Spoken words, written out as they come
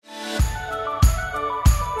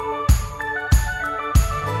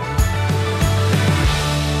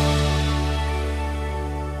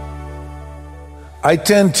I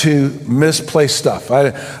tend to misplace stuff.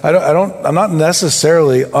 I'm not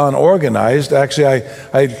necessarily unorganized. Actually,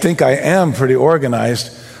 I think I am pretty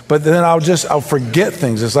organized. But then I'll forget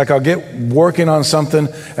things. It's like I'll get working on something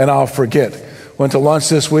and I'll forget. Went to lunch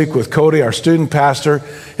this week with Cody, our student pastor,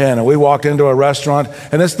 and we walked into a restaurant.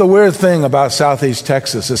 And it's the weird thing about Southeast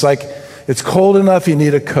Texas. It's like it's cold enough you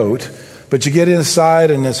need a coat, but you get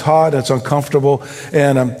inside and it's hot and it's uncomfortable.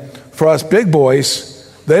 And for us big boys,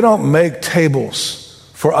 they don't make tables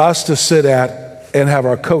for us to sit at and have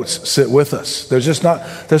our coats sit with us.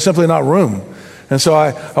 There's simply not room. And so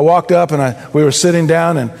I walked up and we were sitting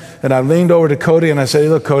down and I leaned over to Cody and I said, hey,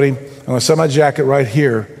 look, Cody, I'm going to set my jacket right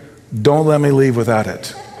here. Don't let me leave without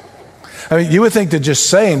it. I mean, you would think that just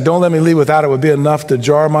saying, don't let me leave without it would be enough to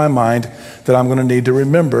jar my mind that I'm going to need to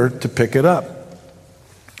remember to pick it up.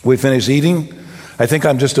 We finished eating. I think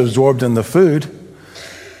I'm just absorbed in the food.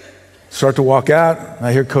 Start to walk out, and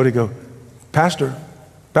I hear Cody go, Pastor.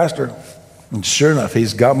 And sure enough,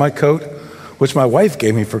 he's got my coat, which my wife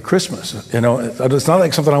gave me for Christmas. You know, it's not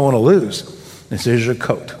like something I want to lose. He says, here's your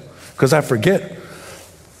coat. Because I forget.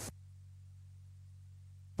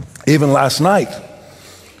 Even last night,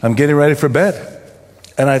 I'm getting ready for bed.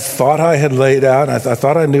 And I thought I had laid out, and I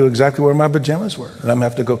thought I knew exactly where my pajamas were. And I'm going to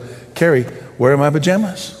have to go, Carrie, where are my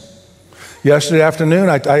pajamas? Yesterday afternoon,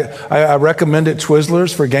 I recommended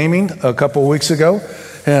Twizzlers for gaming a couple of weeks ago.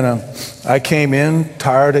 And I came in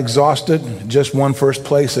tired, exhausted, just won first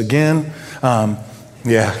place again.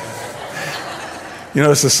 Yeah. You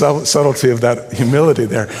know, it's the subtlety of that humility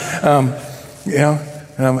there. You know,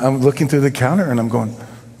 and I'm looking through the counter and I'm going,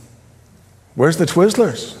 where's the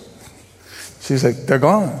Twizzlers? She's like, they're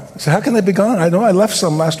gone. I said, how can they be gone? I know I left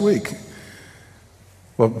some last week.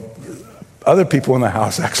 Well, other people in the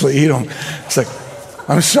house actually eat them. It's like,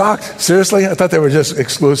 I'm shocked. Seriously? I thought they were just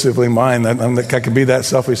exclusively mine. I could be that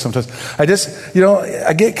selfish sometimes.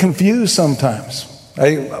 I get confused sometimes.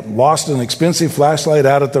 I lost an expensive flashlight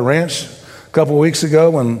out at the ranch a couple of weeks ago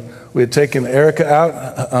when we had taken Erica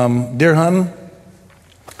out deer hunting.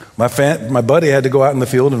 My buddy had to go out in the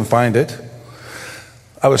field and find it.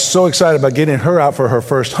 I was so excited about getting her out for her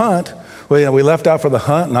first hunt. Well, you know, we left out for the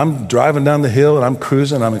hunt, and I'm driving down the hill, and I'm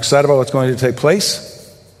cruising. I'm excited about what's going to take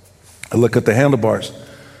place. I look at the handlebars.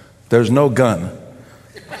 There's no gun.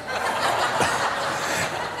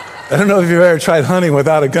 I don't know if you've ever tried hunting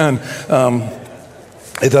without a gun.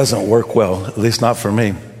 It doesn't work well, at least not for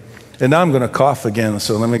me. And now I'm going to cough again,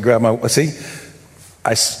 so let me grab my... See,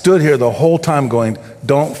 I stood here the whole time going,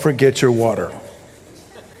 don't forget your water.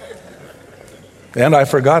 And I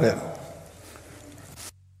forgot it.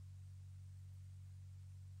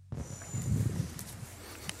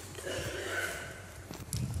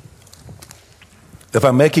 If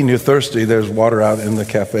I'm making you thirsty, there's water out in the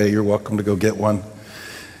cafe. You're welcome to go get one.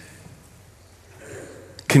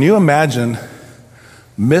 Can you imagine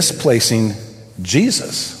misplacing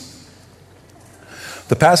Jesus?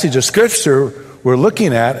 The passage of Scripture we're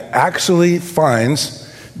looking at actually finds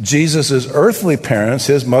Jesus' earthly parents,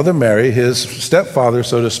 his mother Mary, his stepfather,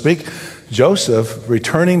 so to speak, Joseph,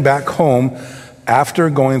 returning back home after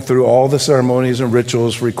going through all the ceremonies and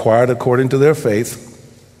rituals required according to their faith.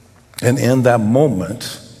 And in that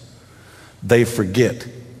moment, they forget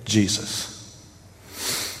Jesus.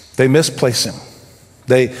 They misplace him.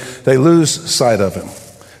 They lose sight of him.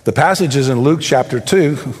 The passage is in Luke chapter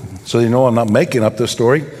 2, so you know I'm not making up this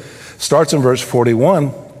story. Starts in verse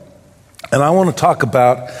 41. And I want to talk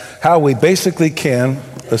about how we basically can,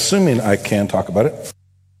 assuming I can talk about it,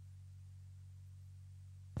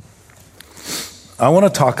 I want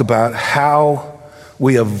to talk about how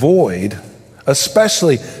we avoid,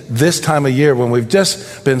 especially this time of year when we've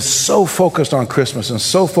just been so focused on Christmas and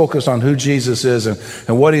so focused on who Jesus is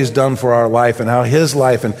and what he's done for our life and how his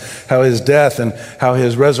life and how his death and how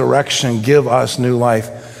his resurrection give us new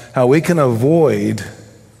life, how we can avoid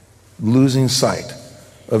losing sight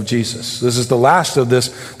of Jesus. This is the last of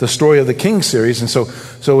the Story of the King series, and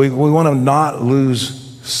so we want to not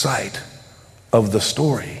lose sight of the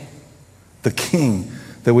story, the King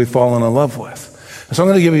that we've fallen in love with. So I'm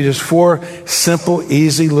going to give you just 4 simple,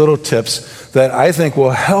 easy little tips that I think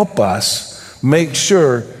will help us make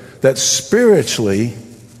sure that spiritually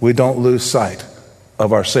we don't lose sight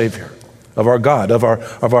of our Savior, of our God, of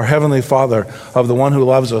our Heavenly Father, of the one who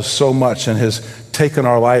loves us so much and has taken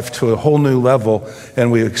our life to a whole new level,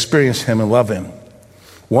 and we experience him and love him.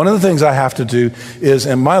 One of the things I have to do is,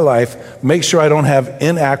 in my life, make sure I don't have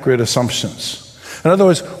inaccurate assumptions. In other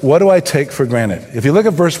words, what do I take for granted? If you look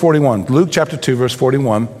at verse 41, Luke chapter 2, verse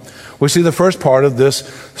 41, we see the first part of this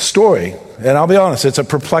story. And I'll be honest, it's a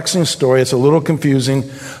perplexing story. It's a little confusing.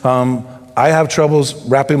 I I have troubles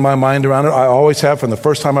wrapping my mind around it. I always have, from the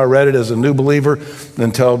first time I read it as a new believer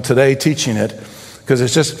until today teaching it, because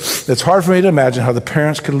it's hard for me to imagine how the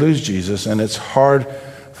parents could lose Jesus, and it's hard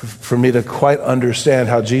for me to quite understand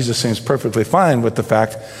how Jesus seems perfectly fine with the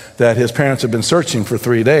fact that his parents have been searching for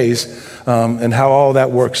 3 days, and how all that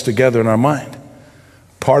works together in our mind.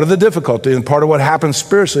 Part of the difficulty and part of what happens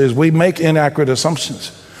spiritually is we make inaccurate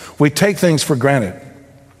assumptions. We take things for granted.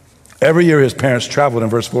 Every year his parents traveled, in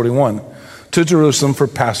verse 41, to Jerusalem for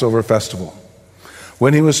Passover festival.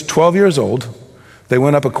 When he was 12 years old, they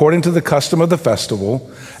went up according to the custom of the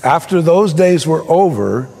festival. After those days were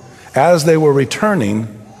over, as they were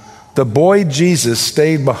returning, the boy Jesus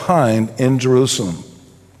stayed behind in Jerusalem.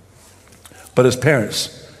 But his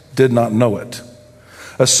parents did not know it.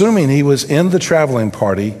 Assuming he was in the traveling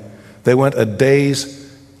party, they went a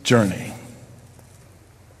day's journey.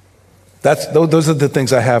 Those are the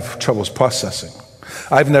things I have troubles processing.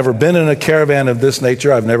 I've never been in a caravan of this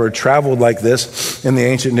nature. I've never traveled like this in the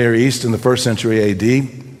ancient Near East in the 1st century AD.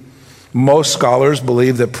 Most scholars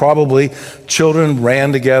believe that probably children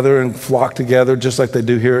ran together and flocked together just like they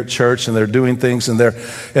do here at church, and they're doing things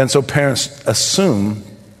and so parents assume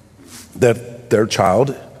that their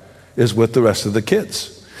child is with the rest of the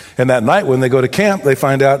kids. And that night when they go to camp, they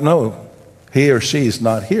find out, no, he or she's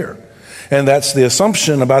not here. And that's the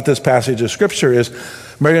assumption about this passage of Scripture is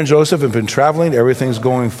Mary and Joseph have been traveling. Everything's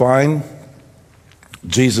going fine.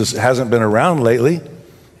 Jesus hasn't been around lately,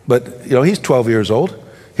 but he's 12 years old.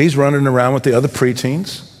 He's running around with the other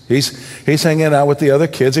preteens. He's hanging out with the other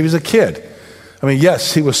kids. He was a kid. I mean,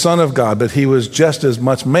 yes, he was Son of God, but he was just as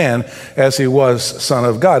much man as he was Son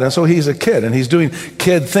of God. And so he's a kid, and he's doing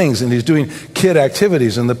kid things, and he's doing kid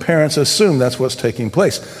activities, and the parents assume that's what's taking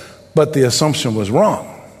place. But the assumption was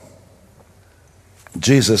wrong.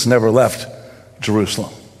 Jesus never left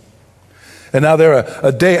Jerusalem. And now they're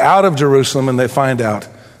a day out of Jerusalem, and they find out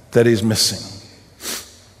that he's missing.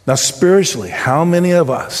 Now, spiritually, how many of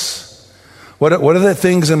us, what are the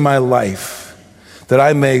things in my life that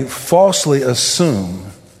I may falsely assume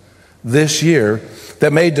this year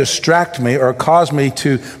that may distract me or cause me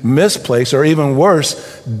to misplace, or even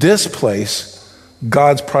worse, displace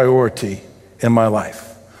God's priority in my life?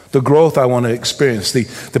 The growth I want to experience,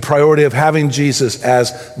 the priority of having Jesus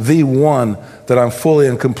as the one that I'm fully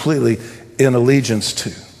and completely in allegiance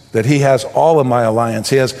to, that he has all of my alliance,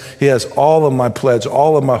 he has all of my pledge,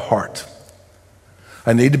 all of my heart.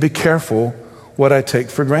 I need to be careful what I take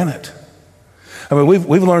for granted. I mean,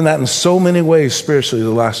 we've learned that in so many ways spiritually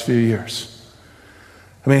the last few years.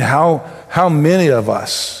 I mean, how many of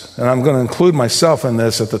us, and I'm going to include myself in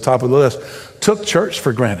this at the top of the list, took church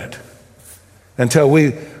for granted until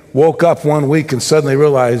we woke up one week and suddenly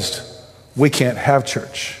realized we can't have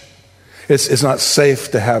church. It's not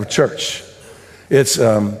safe to have church.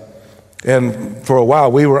 And for a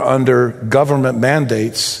while we were under government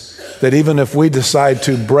mandates that even if we decide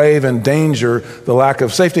to brave and endanger the lack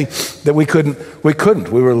of safety, that we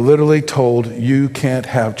couldn't. We were literally told, you can't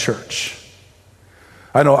have church.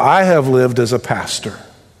 I know I have lived as a pastor,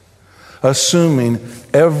 assuming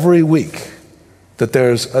every week that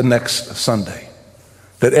there's a next Sunday.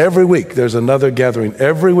 That every week there's another gathering.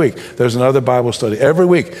 Every week there's another Bible study. Every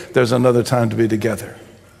week there's another time to be together.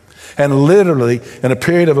 And literally, in a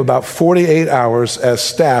period of about 48 hours as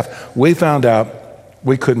staff, we found out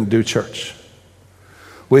we couldn't do church.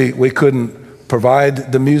 We couldn't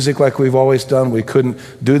provide the music like we've always done. We couldn't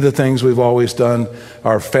do the things we've always done.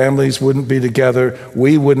 Our families wouldn't be together.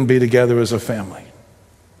 We wouldn't be together as a family.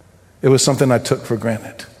 It was something I took for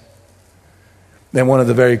granted. And one of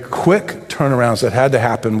the very quick turnarounds that had to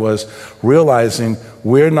happen was realizing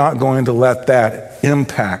we're not going to let that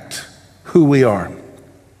impact who we are.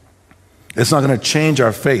 It's not going to change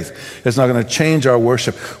our faith. It's not going to change our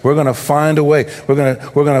worship. We're going to find a way. We're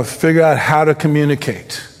going to figure out how to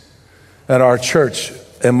communicate. And our church,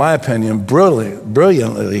 in my opinion,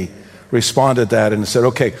 brilliantly responded to that and said,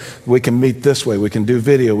 okay, we can meet this way. We can do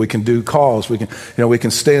video. We can do calls. We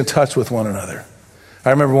can stay in touch with one another. I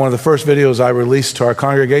remember one of the first videos I released to our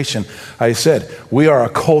congregation, I said, we are a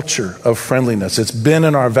culture of friendliness. It's been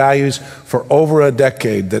in our values for over a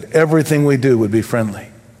decade that everything we do would be friendly.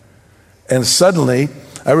 And suddenly,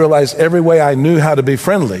 I realized every way I knew how to be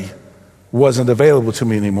friendly wasn't available to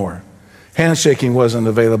me anymore. Handshaking wasn't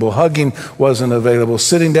available. Hugging wasn't available.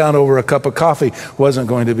 Sitting down over a cup of coffee wasn't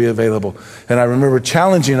going to be available. And I remember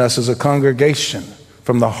challenging us as a congregation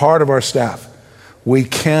from the heart of our staff. We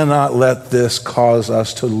cannot let this cause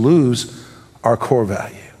us to lose our core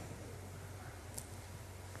value.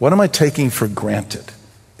 What am I taking for granted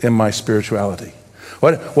in my spirituality?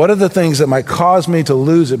 What are the things that might cause me to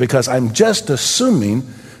lose it because I'm just assuming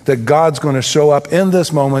that God's going to show up in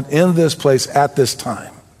this moment, in this place, at this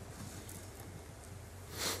time.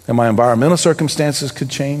 And my environmental circumstances could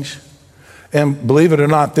change. And believe it or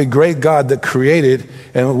not, the great God that created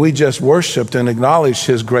and we just worshiped and acknowledged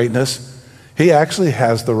his greatness, he actually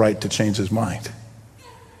has the right to change his mind.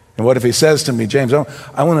 And what if he says to me, James,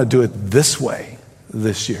 I want to do it this way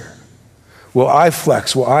this year? Will I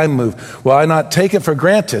flex? Will I move? Will I not take it for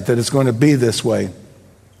granted that it's going to be this way?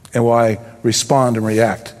 And will I respond and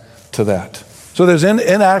react to that? So there's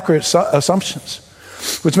inaccurate assumptions,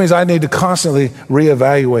 which means I need to constantly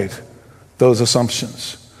reevaluate those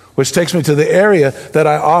assumptions, which takes me to the area that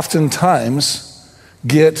I oftentimes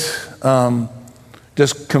get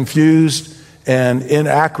just confused and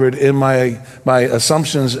inaccurate in my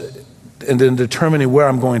assumptions and in determining where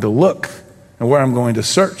I'm going to look and where I'm going to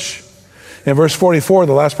search. In verse 44,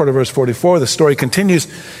 the last part of verse 44, the story continues,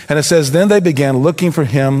 and it says, then they began looking for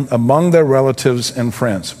him among their relatives and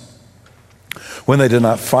friends. When they did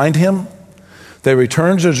not find him, they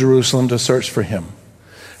returned to Jerusalem to search for him.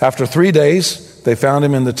 After 3 days, they found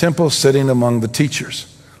him in the temple sitting among the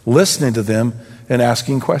teachers, listening to them and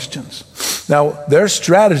asking questions. Now, their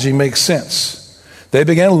strategy makes sense. They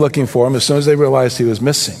began looking for him as soon as they realized he was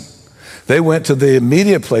missing. They went to the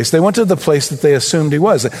immediate place. They went to the place that they assumed he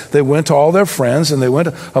was. They went to all their friends and they went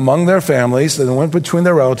among their families. They went between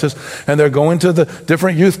their relatives, and they're going to the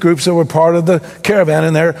different youth groups that were part of the caravan,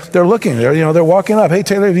 and they're looking. They're walking up. Hey,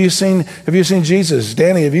 Taylor, have you seen Jesus?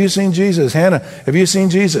 Danny, have you seen Jesus? Hannah, have you seen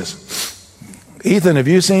Jesus? Ethan, have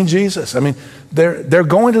you seen Jesus? I mean, they're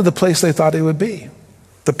going to the place they thought he would be.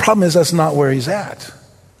 The problem is that's not where he's at.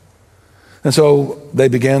 And so they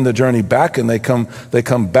began the journey back, and they come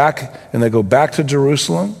back, and they go back to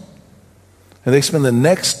Jerusalem, and they spend the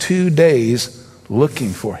next 2 days looking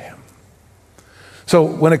for him. So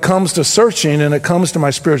when it comes to searching and it comes to my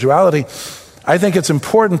spirituality, I think it's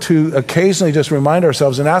important to occasionally just remind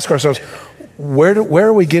ourselves and ask ourselves, where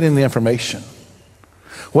are we getting the information?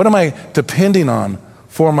 What am I depending on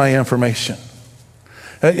for my information?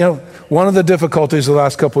 One of the difficulties of the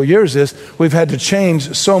last couple of years is we've had to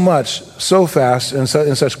change so much, so fast, and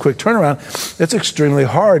in such quick turnaround, it's extremely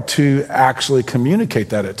hard to actually communicate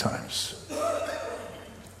that at times.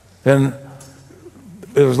 And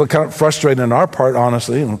it was kind of frustrating on our part,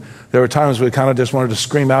 honestly. And there were times we kind of just wanted to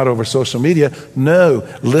scream out over social media, no,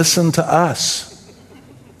 listen to us.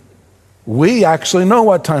 We actually know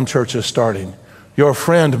what time church is starting. Your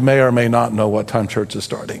friend may or may not know what time church is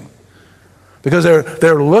starting. Because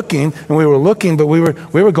they're looking, and we were looking, but we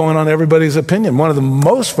were going on everybody's opinion. One of the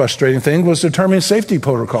most frustrating things was determining safety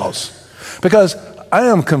protocols. Because I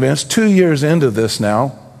am convinced 2 years into this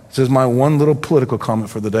now, this is my one little political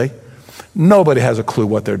comment for the day, nobody has a clue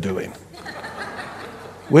what they're doing.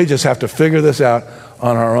 We just have to figure this out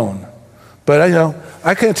on our own. But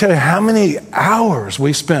I can't tell you how many hours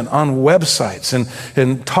we spent on websites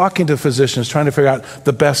and talking to physicians, trying to figure out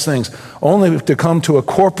the best things, only to come to a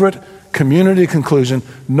corporate community conclusion.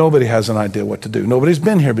 Nobody has an idea what to do. Nobody's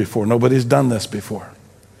been here before. Nobody's done this before.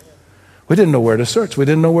 We didn't know where to search. We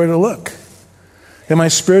didn't know where to look. In my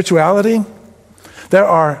spirituality, there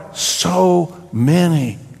are so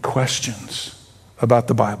many questions about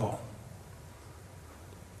the Bible.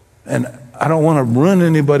 And I don't want to ruin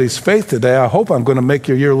anybody's faith today. I hope I'm going to make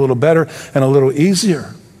your year a little better and a little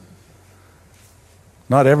easier.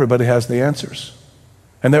 Not everybody has the answers.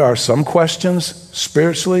 And there are some questions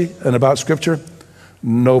spiritually and about Scripture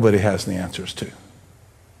nobody has the answers to.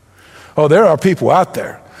 Oh, there are people out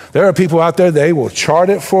there. There are people out there, they will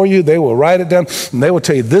chart it for you. They will write it down, and they will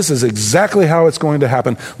tell you this is exactly how it's going to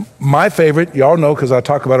happen. My favorite, y'all know because I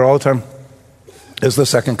talk about it all the time, is the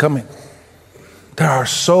second coming. There are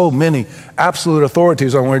so many absolute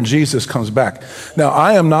authorities on when Jesus comes back. Now,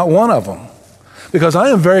 I am not one of them. Because I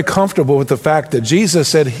am very comfortable with the fact that Jesus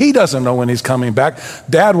said he doesn't know when he's coming back.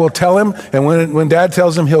 Dad will tell him, and when Dad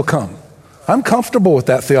tells him, he'll come. I'm comfortable with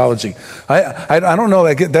that theology. I don't know.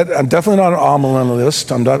 I'm definitely not an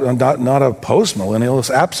amillennialist. I'm not a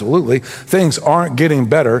post-millennialist. Absolutely. Things aren't getting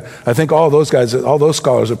better. I think all those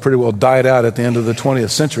scholars are pretty well died out at the end of the 20th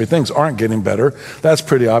century. Things aren't getting better. That's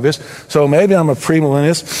pretty obvious. So maybe I'm a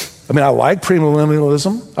premillennialist. I mean, I like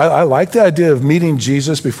premillennialism. I like the idea of meeting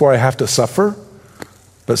Jesus before I have to suffer.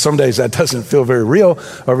 But some days that doesn't feel very real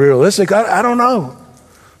or realistic. I don't know.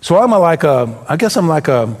 So I guess I'm like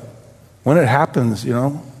a, when it happens, it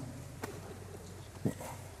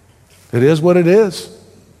is what it is.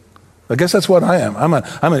 I guess that's what I am. I'm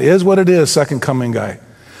an is what it is second coming guy.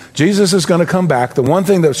 Jesus is going to come back. The one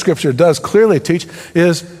thing that Scripture does clearly teach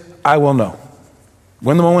is I will know.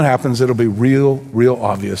 When the moment happens, it'll be real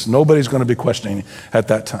obvious. Nobody's going to be questioning at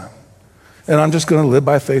that time. And I'm just going to live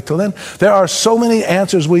by faith till then. There are so many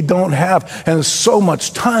answers we don't have, and so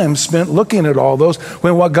much time spent looking at all those,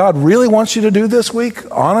 when what God really wants you to do this week,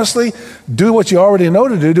 honestly, do what you already know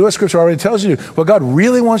to do what Scripture already tells you to do. What God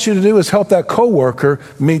really wants you to do is help that coworker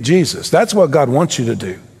meet Jesus. That's what God wants you to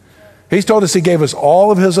do. He's told us he gave us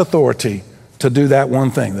all of his authority to do that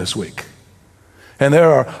one thing this week. And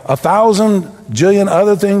there are 1,000 jillion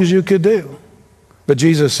other things you could do. But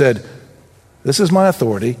Jesus said, this is my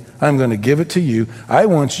authority. I'm going to give it to you. I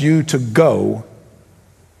want you to go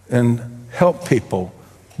and help people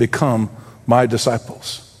become my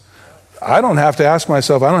disciples. I don't have to ask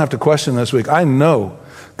myself, I don't have to question this week. I know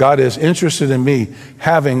God is interested in me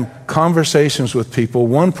having conversations with people,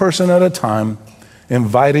 one person at a time,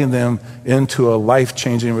 inviting them into a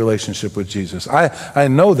life-changing relationship with Jesus. I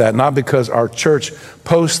know that, not because our church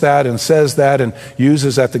posts that and says that and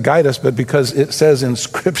uses that to guide us, but because it says in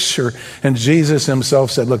Scripture, and Jesus himself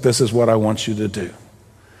said, look, this is what I want you to do.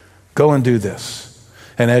 Go and do this.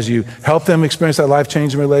 And as you help them experience that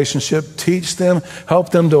life-changing relationship, teach them,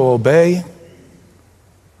 help them to obey.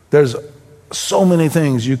 There's so many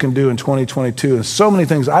things you can do in 2022, and so many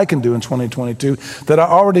things I can do in 2022 that I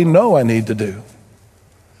already know I need to do.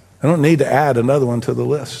 I don't need to add another one to the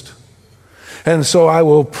list. And so I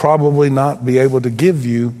will probably not be able to give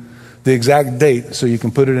you the exact date so you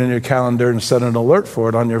can put it in your calendar and set an alert for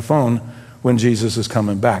it on your phone when Jesus is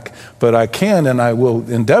coming back. But I can and I will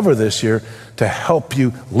endeavor this year to help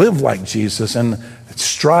you live like Jesus and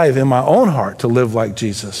strive in my own heart to live like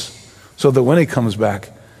Jesus, so that when he comes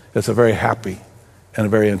back, it's a very happy and a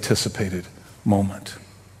very anticipated moment.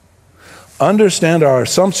 Understand our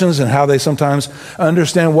assumptions and how they sometimes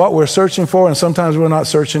understand what we're searching for, and sometimes we're not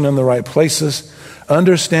searching in the right places.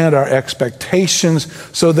 Understand our expectations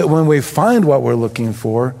so that when we find what we're looking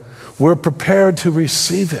for, we're prepared to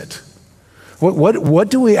receive it. What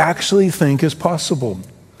do we actually think is possible?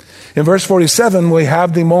 In verse 47, we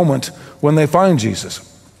have the moment when they find Jesus.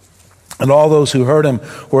 And all those who heard him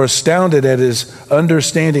were astounded at his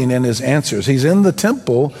understanding and his answers. He's in the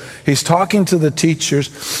temple. He's talking to the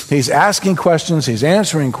teachers. He's asking questions. He's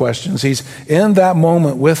answering questions. He's in that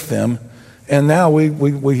moment with them. And now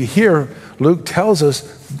we hear, Luke tells us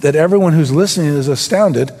that everyone who's listening is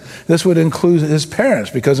astounded. This would include his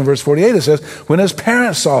parents, because in verse 48 it says, when his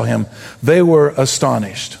parents saw him, they were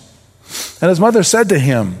astonished. And his mother said to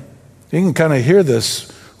him, you can kind of hear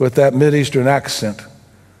this with that Mideastern accent,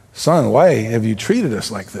 son, why have you treated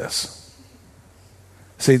us like this?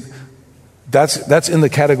 See, that's in the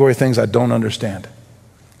category of things I don't understand.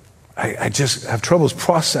 I just have troubles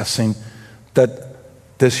processing that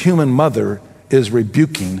this human mother is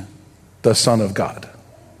rebuking the Son of God.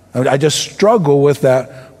 I just struggle with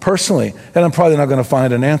that personally, and I'm probably not going to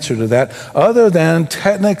find an answer to that, other than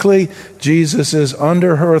technically Jesus is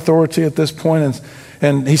under her authority at this point,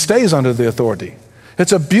 and he stays under the authority.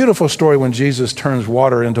 It's a beautiful story when Jesus turns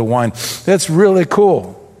water into wine. It's really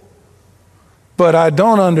cool. But I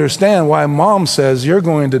don't understand why mom says, you're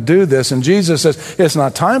going to do this, and Jesus says, it's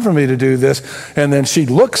not time for me to do this. And then she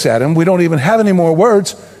looks at him. We don't even have any more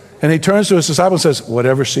words. And he turns to his disciples and says,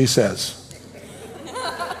 whatever she says.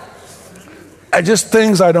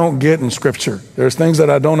 Things I don't get in Scripture. There's things that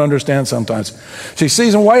I don't understand sometimes. She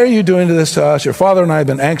sees him, why are you doing this to us? Your father and I have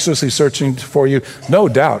been anxiously searching for you. No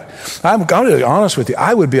doubt. I'm going to be honest with you.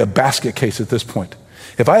 I would be a basket case at this point.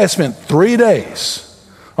 If I had spent 3 days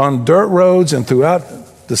on dirt roads and throughout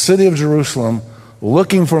the city of Jerusalem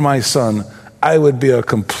looking for my son, I would be a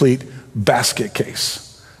complete basket case.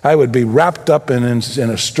 I would be wrapped up in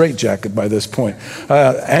a straitjacket by this point.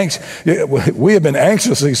 We have been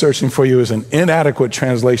anxiously searching for you is an inadequate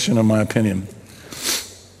translation, in my opinion.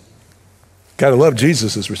 Gotta love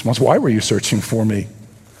Jesus' response. Why were you searching for me?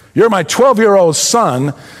 You're my 12-year-old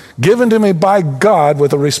son, given to me by God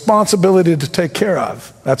with a responsibility to take care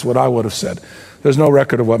of. That's what I would have said. There's no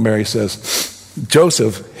record of what Mary says.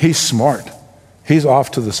 Joseph, he's smart. He's off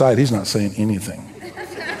to the side. He's not saying anything.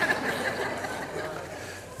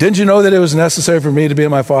 Didn't you know that it was necessary for me to be in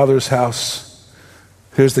my Father's house?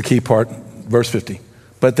 Here's the key part, verse 50.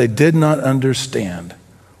 But they did not understand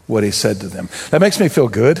what he said to them. That makes me feel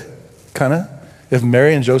good, kind of. If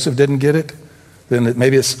Mary and Joseph didn't get it, then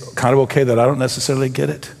maybe it's kind of okay that I don't necessarily get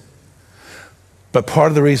it. But part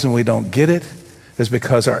of the reason we don't get it is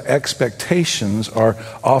because our expectations are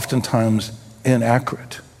oftentimes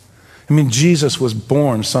inaccurate. I mean, Jesus was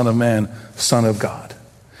born Son of Man, Son of God.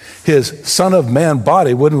 His Son of Man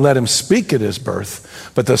body wouldn't let him speak at his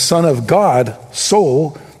birth, but the Son of God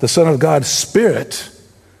soul, the Son of God spirit,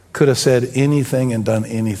 could have said anything and done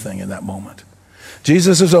anything in that moment.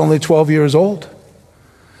 Jesus is only 12 years old.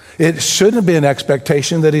 It shouldn't be an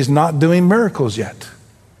expectation that he's not doing miracles yet.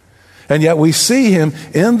 And yet we see him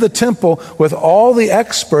in the temple with all the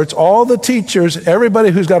experts, all the teachers, everybody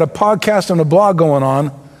who's got a podcast and a blog going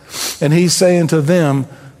on, and he's saying to them,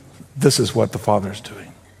 this is what the Father's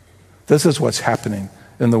doing. This is what's happening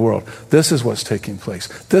in the world. This is what's taking place.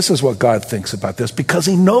 This is what God thinks about this, because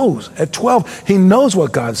he knows. At 12, he knows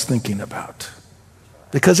what God's thinking about,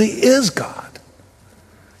 because he is God.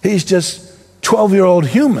 He's just 12-year-old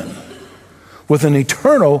human with an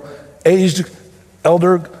eternal, aged,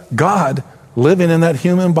 elder God living in that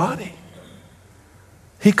human body.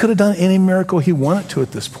 He could have done any miracle he wanted to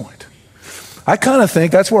at this point. I kind of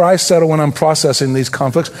think that's where I settle when I'm processing these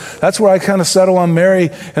conflicts. That's where I kind of settle on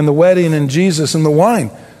Mary and the wedding and Jesus and the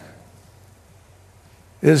wine.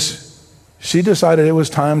 Is she decided it was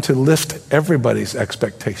time to lift everybody's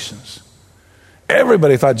expectations.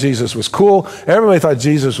 Everybody thought Jesus was cool. Everybody thought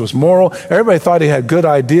Jesus was moral. Everybody thought he had good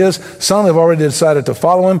ideas. Some have already decided to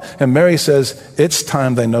follow him. And Mary says, it's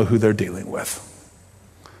time they know who they're dealing with.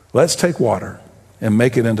 Let's take water and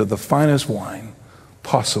make it into the finest wine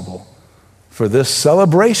possible for this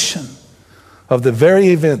celebration of the very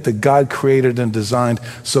event that God created and designed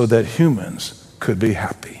so that humans could be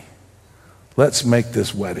happy. Let's make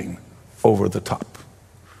this wedding over the top.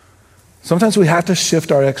 Sometimes we have to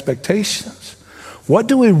shift our expectations. What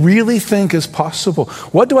do we really think is possible?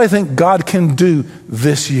 What do I think God can do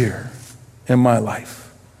this year in my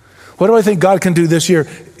life? What do I think God can do this year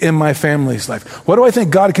in my family's life? What do I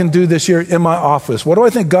think God can do this year in my office? What do I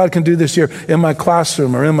think God can do this year in my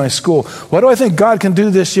classroom or in my school? What do I think God can do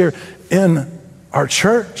this year in our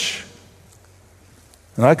church?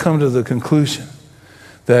 And I come to the conclusion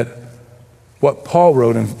that what Paul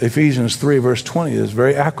wrote in Ephesians 3 verse 20 is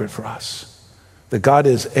very accurate for us. That God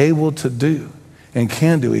is able to do and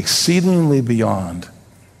can do exceedingly beyond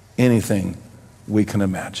anything we can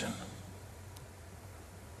imagine.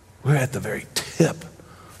 We're at the very tip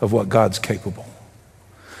of what God's capable.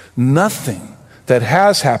 Nothing that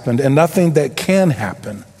has happened and nothing that can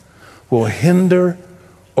happen will hinder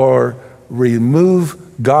or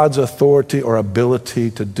remove God's authority or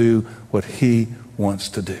ability to do what he wants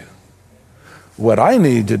to do. What I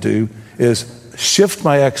need to do is shift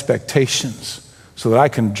my expectations so that I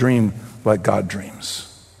can dream like God dreams.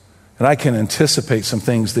 And I can anticipate some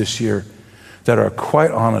things this year that are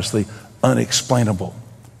quite honestly unexplainable,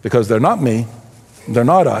 because they're not me, they're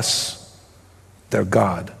not us, they're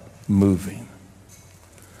God moving. And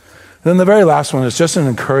then the very last one is just an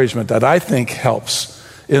encouragement that I think helps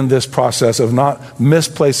in this process of not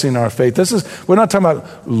misplacing our faith. We're not talking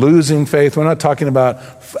about losing faith. We're not talking about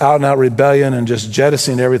out and out rebellion and just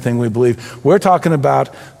jettisoning everything we believe. We're talking about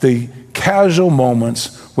the casual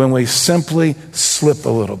moments when we simply slip a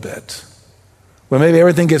little bit. When maybe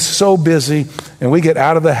everything gets so busy and we get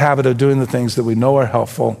out of the habit of doing the things that we know are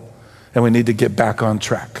helpful and we need to get back on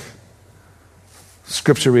track.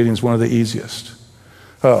 Scripture reading is one of the easiest.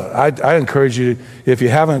 I encourage you, if you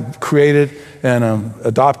haven't created and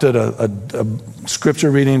adopted a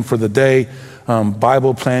scripture reading for the day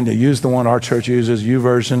Bible plan, you use the one our church uses,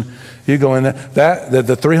 YouVersion. You go in there.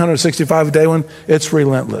 The 365-day one, it's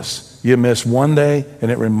relentless. You miss one day,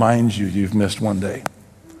 and it reminds you you've missed one day.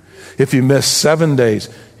 If you miss 7 days,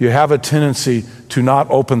 you have a tendency to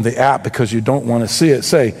not open the app because you don't want to see it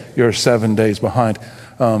say you're 7 days behind.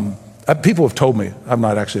 People have told me. I've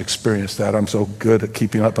not actually experienced that. I'm so good at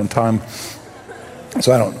keeping up on time.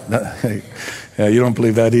 So I don't, you don't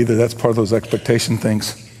believe that either. That's part of those expectation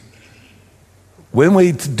things. When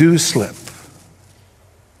we do slip,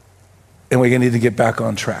 and we need to get back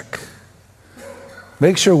on track,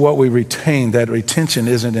 make sure what we retain, that retention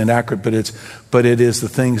isn't inaccurate, but it is the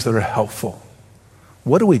things that are helpful.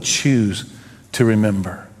 What do we choose to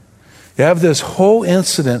remember? You have this whole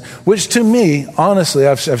incident, which to me, honestly,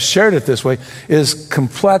 I've shared it this way, is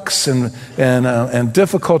complex and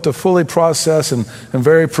difficult to fully process and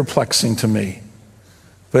very perplexing to me.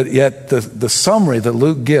 But yet the summary that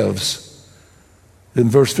Luke gives in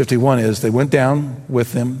verse 51 is they went down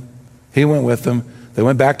with him. He went with them. They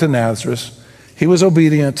went back to Nazareth. He was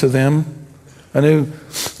obedient to them. I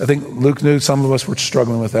think Luke knew some of us were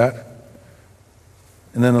struggling with that.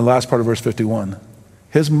 And then the last part of verse 51,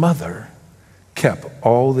 his mother kept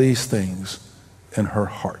all these things in her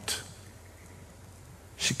heart.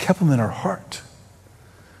 She kept them in her heart.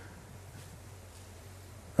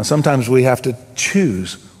 Now, sometimes we have to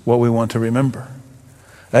choose what we want to remember.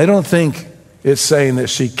 I don't think it's saying that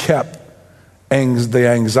she kept the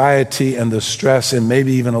anxiety and the stress and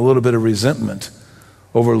maybe even a little bit of resentment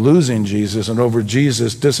over losing Jesus and over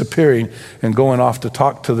Jesus disappearing and going off to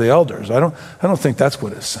talk to the elders. I don't think that's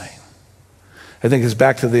what it's saying. I think it's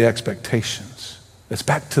back to the expectations. It's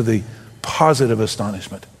back to the positive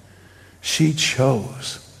astonishment. She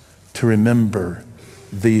chose to remember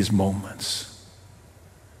these moments.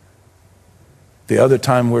 The other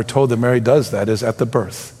time we're told that Mary does that is at the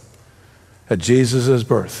birth, at Jesus'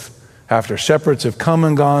 birth. After shepherds have come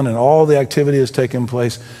and gone and all the activity has taken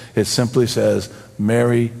place, it simply says,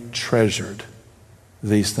 Mary treasured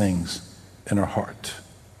these things in her heart.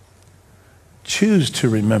 Choose to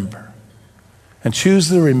remember, and choose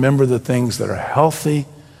to remember the things that are healthy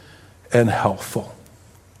and helpful.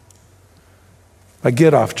 I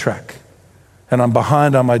get off track, and I'm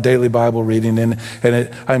behind on my daily Bible reading, and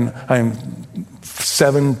I'm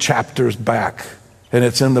 7 chapters back, and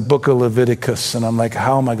it's in the book of Leviticus, and I'm like,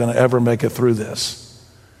 how am I going to ever make it through this?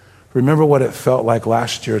 Remember what it felt like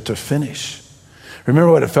last year to finish.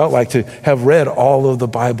 Remember what it felt like to have read all of the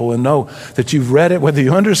Bible and know that you've read it, whether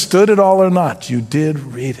you understood it all or not, you did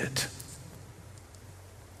read it.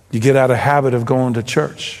 You get out of habit of going to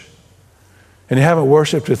church, and you haven't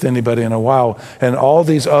worshiped with anybody in a while, and all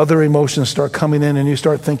these other emotions start coming in, and you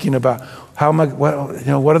start thinking about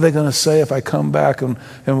what are they going to say if I come back, and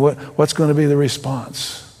what's going to be the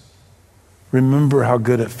response? Remember how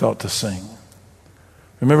good it felt to sing.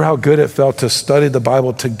 Remember how good it felt to study the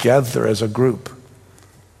Bible together as a group.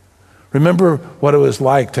 Remember what it was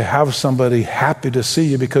like to have somebody happy to see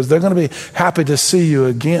you, because they're going to be happy to see you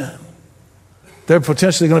again. They're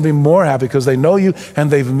potentially going to be more happy because they know you and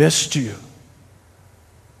they've missed you.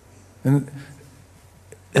 And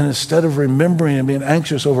instead of remembering and being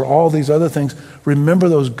anxious over all these other things, remember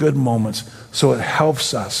those good moments so it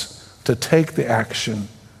helps us to take the action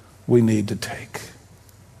we need to take.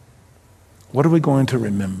 What are we going to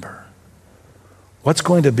remember? What's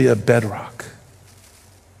going to be a bedrock?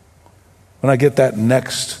 When I get that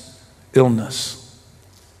next illness,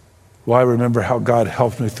 will I remember how God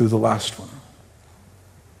helped me through the last one?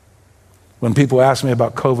 When people ask me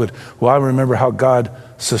about COVID, will I remember how God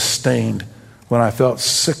sustained when I felt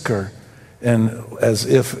sicker and as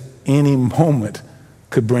if any moment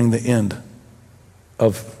could bring the end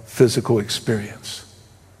of physical experience?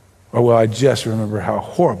 Or will I just remember how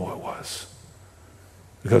horrible it was?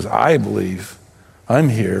 Because I believe I'm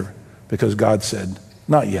here because God said,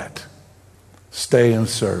 not yet. Stay and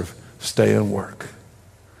serve, stay and work.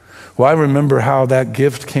 Well, I remember how that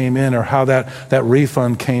gift came in, or how that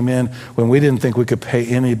refund came in when we didn't think we could pay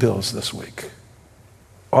any bills this week.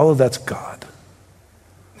 All of that's God.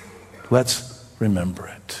 Let's remember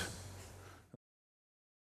it.